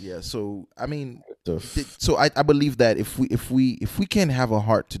 yeah. So I mean, so I believe that if we can have a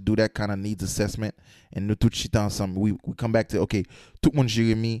heart to do that kind of needs assessment and nous tout shit ensemble, we come back to, okay, tout mon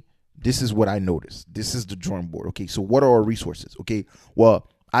Jérémy, this is what I noticed. This is the drawing board. Okay, so what are our resources? Okay, well,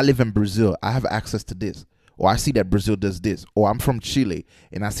 I live in Brazil. I have access to this. Or I see that Brazil does this. Or I'm from Chile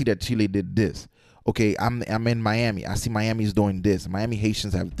and I see that Chile did this. Okay, I'm in Miami. I see Miami is doing this. Miami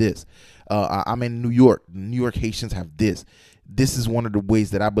Haitians have this. I'm in New York. New York Haitians have this. this is one of the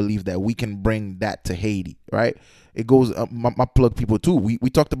ways that I believe that we can bring that to Haiti, right? It goes my plug people too. We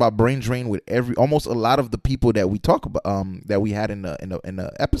talked about brain drain with almost a lot of the people that we talk about that we had in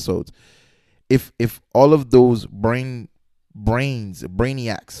the episodes. If all of those brainiacs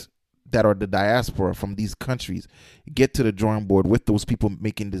that are the diaspora from these countries get to the drawing board with those people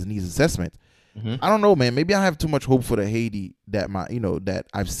making this needs assessment, I don't know, man. Maybe I have too much hope for the Haiti that that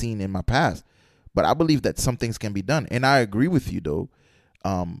I've seen in my past, but I believe that some things can be done. And I agree with you, though.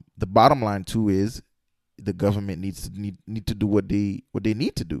 The bottom line too is the government need to do what they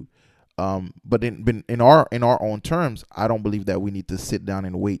need to do. But in our own terms, I don't believe that we need to sit down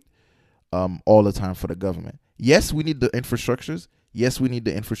and wait all the time for the government. Yes, we need the infrastructures. Yes, we need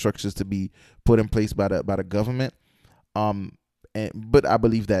the infrastructures to be put in place by the government. But I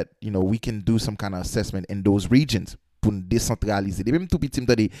believe that we can do some kind of assessment in those regions pour décentraliser. Même tout petit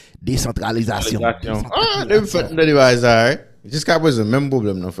de décentralisation. Just got was a même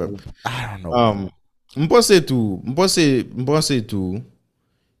problème non fait. I don't know. M'pense tout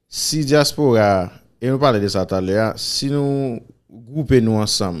si diaspora et nous parler de ça tout à l'heure, si nous grouper nous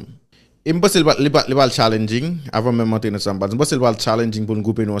ensemble. Et m'pense le pas challenging avant même monter ensemble. M'pense le pas challenging pour nous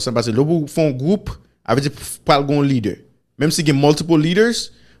grouper nous ensemble parce que le font groupe avec pas gon leader. Même si il y a multiple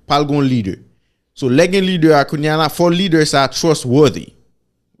leaders, pas gon leader. So legend leader a kunyana for leaders are trustworthy.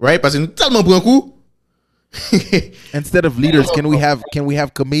 Right? Parce que nous tellement prend coup. Instead of leaders, can we have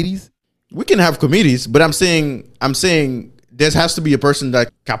committees? We can have committees, but I'm saying there has to be a person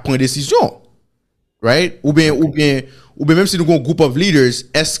that can prendre décision. Right? Ou bien même si nous avons un group of leaders,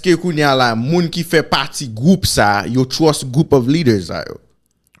 est-ce que nous avons la moun qui fait partie groupe ça, you trust group of leaders ça?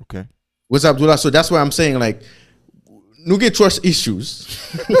 Okay. What's up, Abdullah? So that's why I'm saying like nous get trust issues.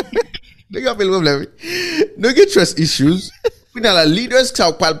 Nous get trust issues. Nous avons la leaders qui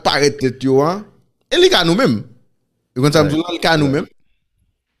parlent paraître tu vois. Et les gars nous-mêmes. Vous comprenez Abdullah, les gars nous-mêmes.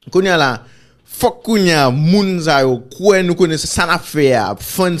 Qu'on y a là fuck qu'on y a moun za yo quoi nous connaissons ça n'a fait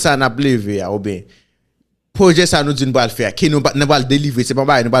fun ça n'a levé ou bien projet ça nous dit nous pas le faire qui nous pas le délivrer c'est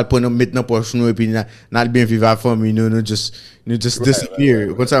pas nous pas prendre maintenant poche nous et puis n'a bien vivre à famille nous just disappear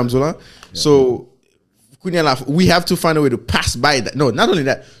you know what so we have to find a way to pass by that. No, not only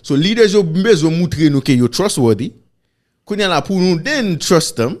that, so leaders yo besoin montrer nous que you trustworthy qu'on y a là pour nous then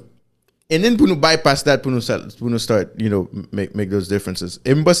trust them. And then, pour bypass that, pour nous start, make those differences.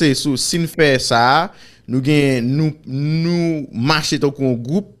 Et moi, c'est sous si nous fait ça, nous marcher dans un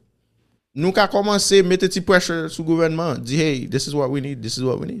groupe, nous qu'à commencer mettre petit pressure sur le gouvernement, dire hey, this is what we need.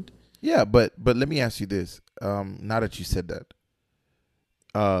 Yeah, but let me ask you this. Now that you said that,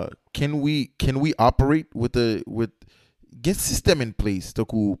 can we operate with get system in place? Donc,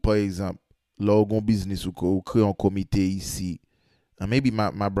 par exemple, logon business ou créer un comité ici. Maybe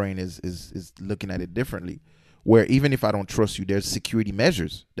my brain is looking at it differently, where even if I don't trust you, there's security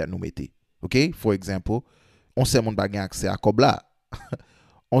measures that nous mettez. Okay, for example, on sait mon bagage accès à Kobla.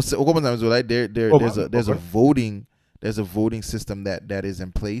 On sait, there's a voting system that is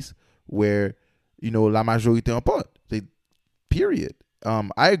in place where la majorité emporte. Period.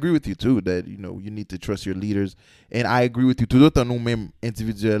 I agree with you too that you need to trust your leaders, and I agree with you tout autant nous même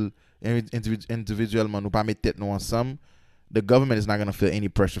individuellement nous pas mettre tête nous ensemble. The government is not going to feel any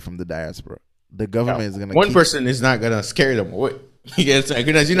pressure from the diaspora. The government is going to person is not going to scare them away.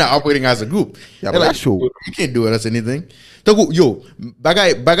 Because you're not operating as a group. Yeah, but that's true. You can't do us anything. Donc, yo,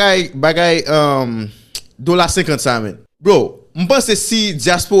 bagay $50 ça men. Bro, m'pense si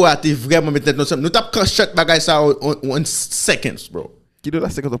diaspora te vraiment mettre nous ensemble. Nous tap kan shot bagay ça on seconds, bro. Qui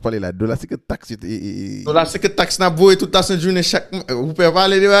 $50 parler là? $50 taxe $50 taxe n'a voye tout à journée chaque vous pouvez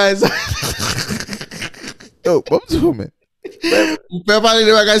parler de ça. Yo, bon tout man. Vous pouvez parler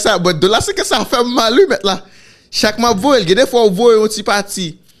de bagay ça, mais $50 ça fait mal lui mettre là. Chaque mois voye, des fois voye un petit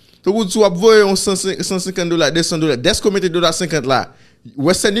parti. Donc tu vas voye $150, $200. That's committé $50 là.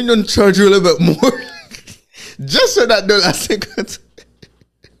 Western Union charge you a little bit more. Just for that $50.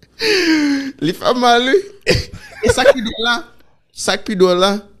 Les fait mal lui. Et $5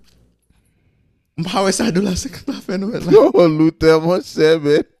 $5. M'pa ça $50 fait nous là. Yo, Luther mon cher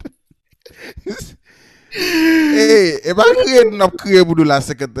man. Hey, if I create enough create pour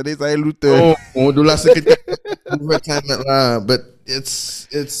 $50, ça est Luther. Oh, $50 but it's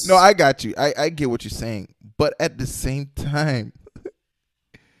No, I got you. I get what you're saying, but at the same time,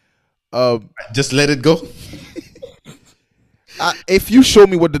 just let it go. If you show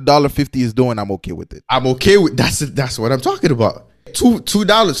me what the $50 is doing, I'm okay with it. I'm okay with that's what I'm talking about. $2,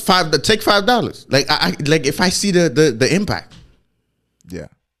 $5. Take $5. Like like if I see the impact. Yeah.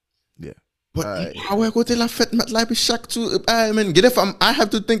 But how I go to la fête mettre chaque tout I mean get if I have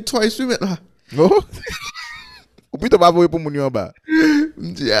to think twice with it. No. Ou plutôt pas pour moun yo en bas.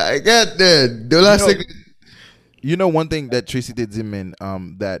 I get that. Dollar You know one thing that Tracy did, man,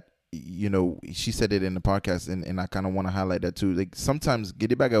 that she said it in the podcast, and I kind of want to highlight that too. Like sometimes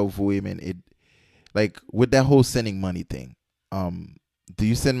get it back out for women. It like with that whole sending money thing. Do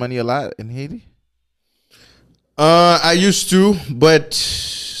you send money a lot in Haiti? I used to, but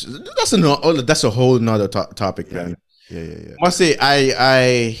that's a whole nother topic, man. Yeah. Moi c'est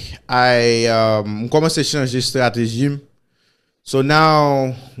I commencé à changer stratégie. So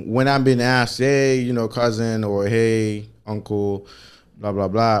now when I'm being asked, hey, cousin or hey, uncle, blah blah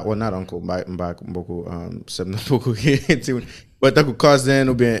blah, or not uncle, back beaucoup but t'as cousin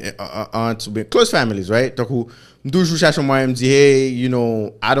ou bien aunt ou bien close families, right? T'as toujours cherche moi me dit hey,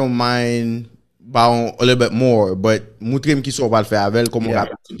 I don't mind a little bit more, but montrer me qui sont pas le faire avec comment on va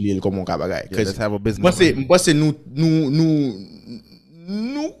multiplier comment on va bagaille. Let's have a business. Moi c'est nous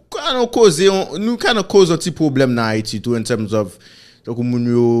cause un petit problème dans Haiti too in terms of donc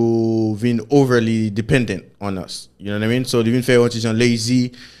moun being overly dependent on us. You know what I mean? So they vin faire un petit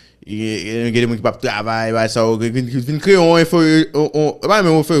lazy, get them qui pas travail, ça vin créer un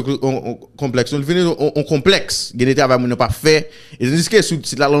complexe, un complexe, get travail moun pas fait et tandis que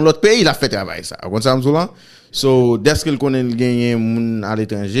si l'autre pays il a fait travail ça. Comme ça là. So dès que connaît gagner moun à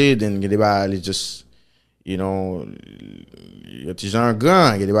l'étranger, then get ba just y a des gens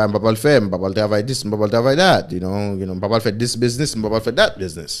grands, il y a des gens qui ne peuvent pas le faire, pas le travail this, pas le travail that, pas le faire this business, pas le faire that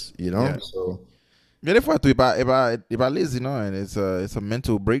business, Yeah. So. Mais des fois, tu es pas lazy, and it's a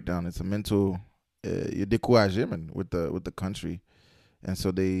mental breakdown. It's a mental, you're découragé, man, with the country, and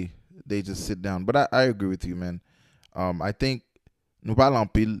so they just sit down. But I agree with you, man. I think nous parlons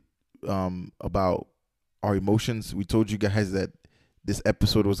pile about our emotions. We told you guys that this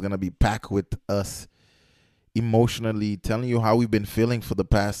episode was gonna be packed with us emotionally telling you how we've been feeling for the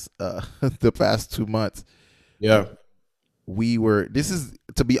past 2 months. Yeah. This is,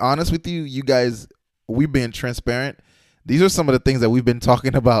 to be honest with you guys, we've been transparent. These are some of the things that we've been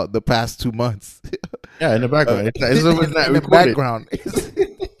talking about the past 2 months. Yeah, in the background. It's not in the background.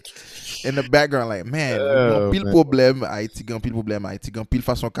 In the background, like, man, pile problème Haïti, pile problème Haïti, pile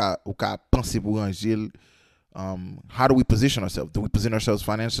façon ou ka penser pour ranger. How do we position ourselves? Do we position ourselves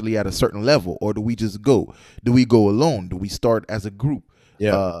financially at a certain level, or do we just go? Do we go alone? Do we start as a group?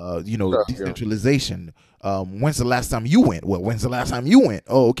 Yeah. Decentralization. When's the last time you went? Well, when's the last time you went?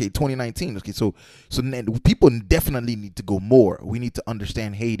 Oh, okay, 2019. Okay, so people definitely need to go more. We need to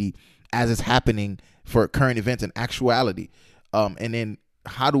understand Haiti as it's happening for current events and actuality. And then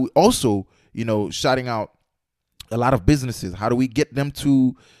how do we also, shouting out a lot of businesses? How do we get them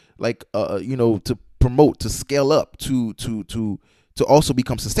to to promote, to scale up, to also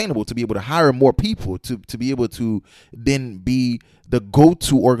become sustainable, to be able to hire more people, to be able to then be the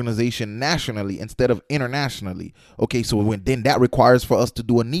go-to organization nationally instead of internationally. Okay, so then that requires for us to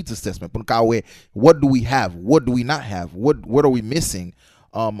do a needs assessment. What do we have? What do we not have? What are we missing?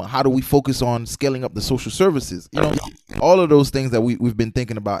 How do we focus on scaling up the social services? All of those things that we've been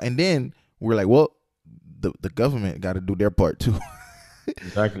thinking about. And then we're like, well, the government got to do their part too.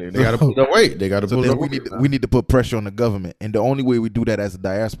 Exactly. They got to pull the weight. They got to pull the weight. We need to put pressure on the government. And the only way we do that as a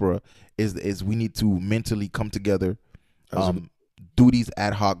diaspora is we need to mentally come together, do these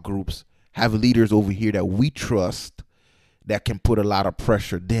ad hoc groups, have leaders over here that we trust that can put a lot of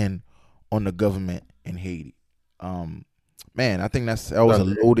pressure then on the government in Haiti. Man, I think that was a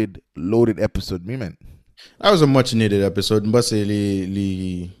loaded episode, man. That was a much needed episode. But c'est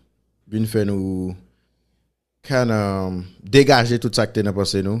les bien fait nous kind of dégager tout ça que t'es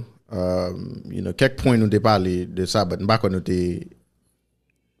passé nous. Quelques points nous parlé de ça, but back on nous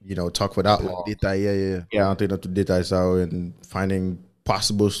talk for that long. Détail, yeah. On dans tout détail ça and finding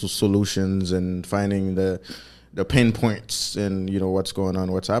possible solutions and finding the pain points and what's going on,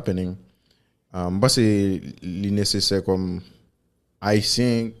 what's happening. Bah c'est nécessaire comme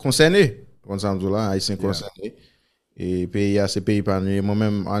haïtien concerné, comme ça là, haïtien concerné. Et pays à ces pays par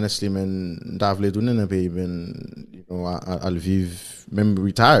moi-même honestly man d'avler tourner dans pays ben à vivre même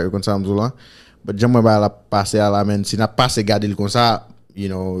retire comme ça là. But j'aimerais pas la passer à la main si n'a pas se garder comme ça,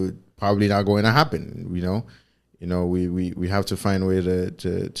 probably not going to happen, we have to find a way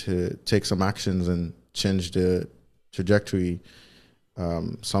to take some actions and change the trajectory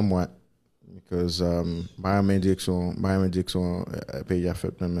somewhat. Because direction pays à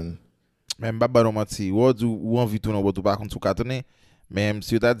fait même baba no mati ou envie tourner ou pas contre katone mais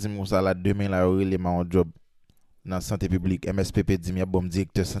monsieur t'a dit moi ça là demain là relé mon job dans santé publique MSPP dit me bon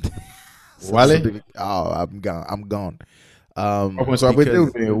directeur santé. Oh, I'm gone. No,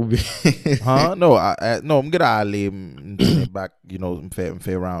 I'm gonna aller back, me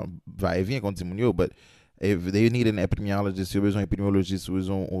faire round va et vient continue but If they need an epidemiologist, yo besoin epidemiologist,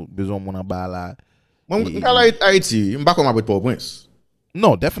 besoin moun an ba la. Mwen kala Haiti, mba kon mabot Port-au-Prince.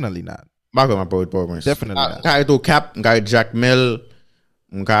 No, definitely not. Mba kon mabot Port-au-Prince. Definitely not. Mka ito Cap, mka ito Jack Mel,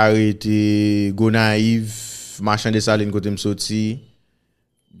 mka ito Gonaive, Marchand de Saline kote msoti.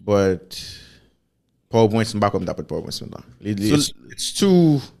 But Port-au-Prince mba kon mabot Port-au-Prince. It's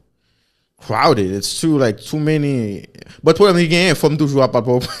too crowded. It's too many. But problem again, from toujours à pas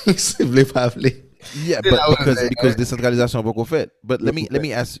Port-au-Prince, vle pa vle. Yeah, but because decentralisation pas qu'on fait. But let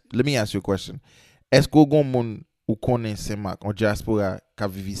me ask you a question. Est-ce qu'on gon moun ou connaît Saint-Marc en diaspora qui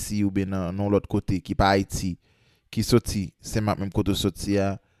vivent ici ou bien non l'autre côté qui pas Haïti qui sorti Saint-Marc même côté sorti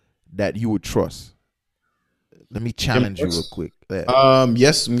that you would trust? Let me challenge you real quick.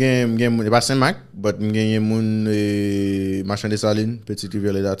 Yes, m'gen pas Saint-Marc, but m'gen moun Marchand de Saline, Petit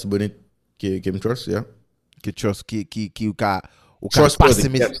Rivière là Tibonite qui me trust, yeah. Qui trust qui ou ka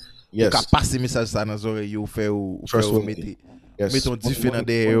Trustworthy, yes. Ou ka passe message ça dans oreille ou fait ou mettre ton différent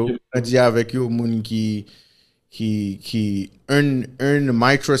derrière. On dit avec yo moun qui earn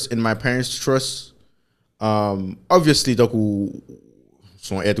my trust and my parents' trust. Obviously donc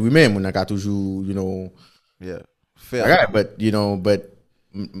son être humain moun ka toujours, you know, yeah, fair. Okay, but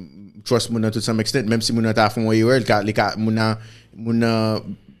trust moun to some extent, même si moun ta font erreur, moun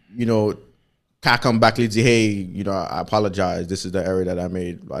you know, can come back and say, hey, you know, I apologize. This is the error that I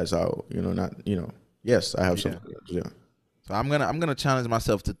made. So, you know, not, you know, yes, I have some. Yeah. So I'm gonna challenge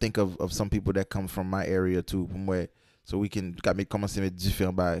myself to think of some people that come from my area too, from where, so we can me commencer à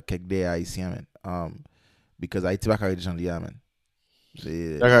différent ba quelques des haïtiens, man. Because Haïti pas carré gens liés, man.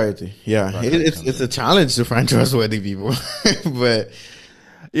 Yeah, it's a challenge to find trustworthy people, but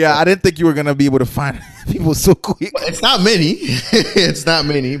yeah, I didn't think you were gonna be able to find people so quick. It's not many. It's not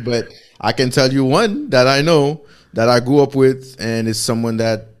many, but I can tell you one that I know that I grew up with, and it's someone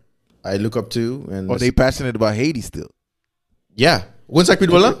that I look up to. And they passionate about Haiti still? Yeah. Once I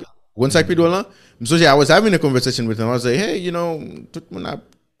was having a conversation with him. I was like, hey, you know, tout moun ap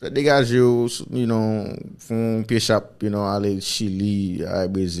dégage you know, font pied shop, you know, aller Chili, aller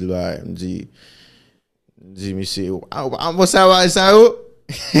Brésil, m'di monsieur, what's ça?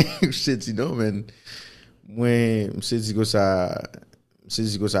 Shit, you know, man. Moi, m'se di ko ça,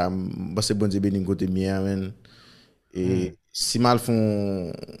 c'est bon Dieu béni côté mien, man. Et si mal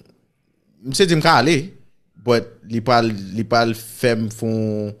font, m'se di m'ka aller, but li pal fem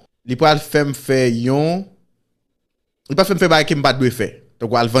fait yon, li pa fem fait bagay ki m'pa dwe fait.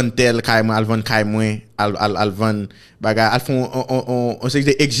 Donc al van tel kay moi, al van kay moi, al van bagay, al font on sait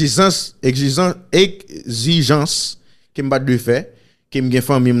des exigences ki m'pa dwe fait. Qui me gen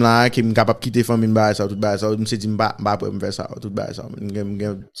famille là qui me capable quitter famille ba ça tout ba ça me dit m'pa pour me faire ça tout ba ça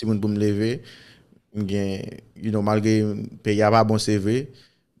gen si moun pour me lever gen you know malgré pays a pas bon CV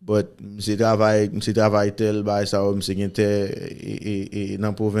but me travail tel ba ça me gen et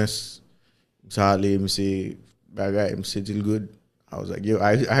dans province ça aller me bagay me deal good. I was like, yo,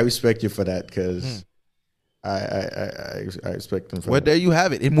 I respect you for that cuz I respect them for well, that. There you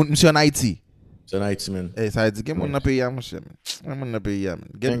have it. Monsieur en Haïti. Tonight, man. Hey, ça dit que mon n'a payé mon cher, man. Mon n'a payé, man.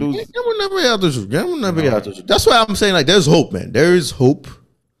 Get those. That's why I'm saying like there's hope, man. There is hope.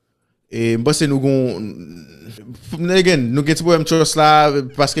 But c'est nous again, nous get to trust là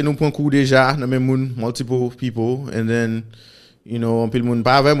parce que nous prend coup déjà, nous même multiple people and then you know, on peut le monde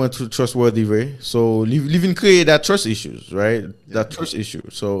pas vraiment trustworthy, right? So living create that trust issues, right? That trust issue.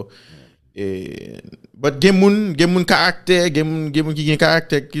 So but gen moun caractère, gen moun qui gen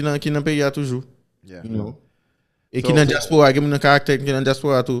caractère qui nan pays toujours. Yeah. You know. Et qui nan diaspora, gen moun caractère qui nan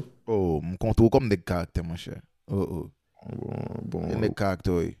diaspora tout. Oh, me compte comme des caractères, mon cher. Oh. Bon. Des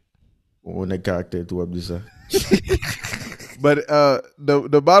caractères. On a caractère tout abdi ça. But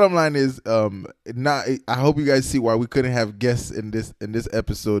the bottom line is I hope you guys see why we couldn't have guests in this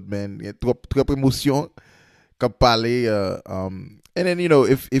episode, man. Trop émotion comme parler and then you know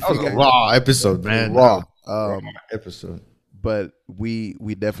if you guys, raw episode, man. Raw episode. But we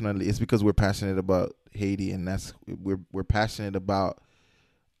definitely, it's because we're passionate about Haiti, and that's we're passionate about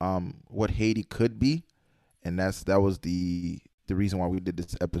what Haiti could be, and that was the reason why we did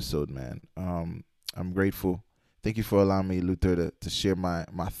this episode, man. I'm grateful. Thank you for allowing me, Luther, to share my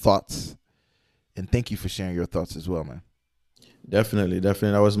thoughts, and thank you for sharing your thoughts as well, man. Definitely. That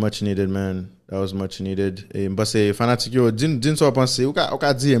was much needed, man. That was much needed. But say fanatic yo, din so penser, ou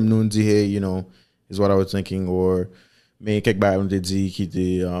ka DM nou di hey, you know, is what I was thinking, or mais quelque part on te dit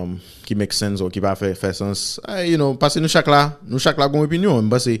qui make sense ou qui pas fait sens. You know, parce que nous chaque là gon opinion,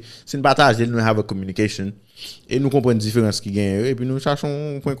 but c'est une partage, nous have a communication. et nous comprenons différence qui gagne et puis nous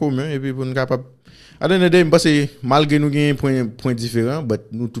cherchons un point commun et puis pour nous capable à donner des c'est malgré nous gagne point différent but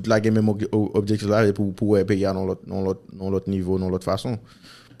nous toute la game même objectif là et pour payer dans l'autre niveau dans l'autre façon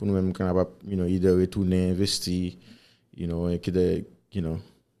pour nous même capable either retourner investir et que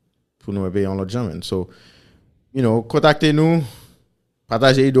pour nous payer en l'autre jamais so contactez-nous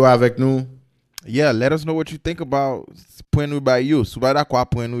partagez idées avec nous. Yeah, let us know what you think about point nous by you. Sou ba d'accord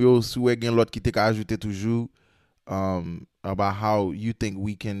point nous yo si ou gen l'autre qui te ka ajouter toujours about how you think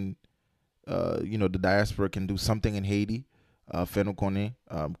we can the diaspora can do something in Haiti. Fait nous connaît,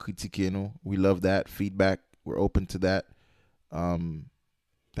 critiquer nous. We love that feedback. We're open to that.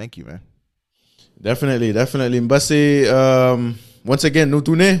 Thank you, man. Definitely. But c'est once again nous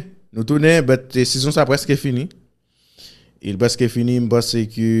tourner, but la saison ça presque fini. Il presque fini, c'est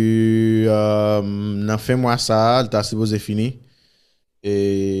que dans fin mois ça, il supposé fini.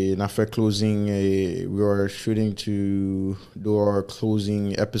 Et on a fait closing et we are shooting to do our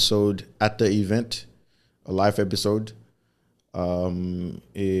closing episode at the event, a live episode.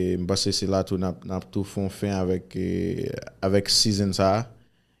 Et c'est là tout n'a tout font fin avec season ça.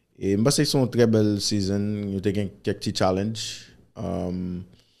 Et c'est une très belle season, nous avons quelques petits challenges.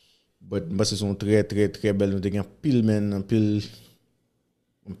 But c'est sont très belle, nous avons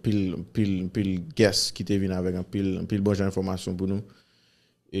pile guests qui te viennent avec un pile bonne information pour nous.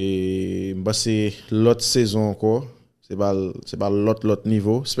 Et c'est l'autre saison encore, c'est pas l'autre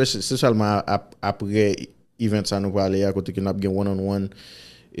niveau, spécialement après event ça nous parler à côté que nous avons one-on-one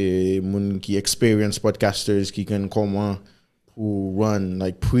et moun qui experience podcasters qui can comment pour run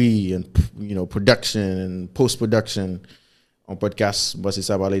like pre and production and post production on podcast. C'est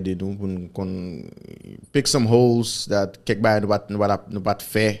ça parler de nous pour pick some holes that quelque bagay nous pas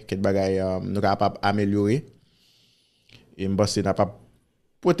fait, quelque bagay nous capable améliorer. Et c'est n'a pas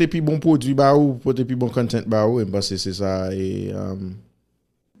porter plus bon produit ba ou porter plus bon content ba ou c'est ça et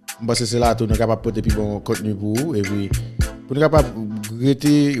c'est là tout nous capable porter plus bon contenu pour vous et puis pour nous capable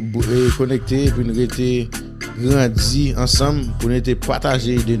rester connecter puis nous rester grandi ensemble pour nous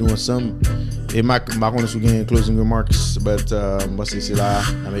partager de nous ensemble et Mac on sou gain closing remarks but c'est là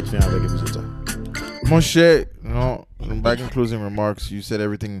à mettre fin avec l'épisode ça. Mon cher, back in closing remarks, you said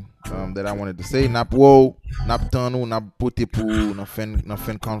everything that I wanted to say. Nap wow, nap tanu, nap pote pou, na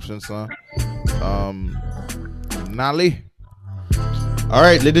fin conference. Nale. All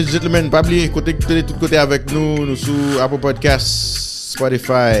right, ladies and gentlemen, pas oublier connecter tout côté avec nous sur Apple Podcasts,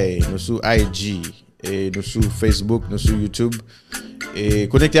 Spotify, nous sur IG et nous sur Facebook, nous sur YouTube. Et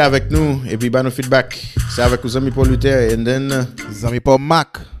connectez avec nous et puis bah nos feedback. C'est avec nos amis Paul Luther and then les amis Paul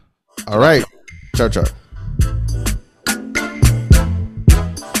Mac. All right. Ciao, ciao.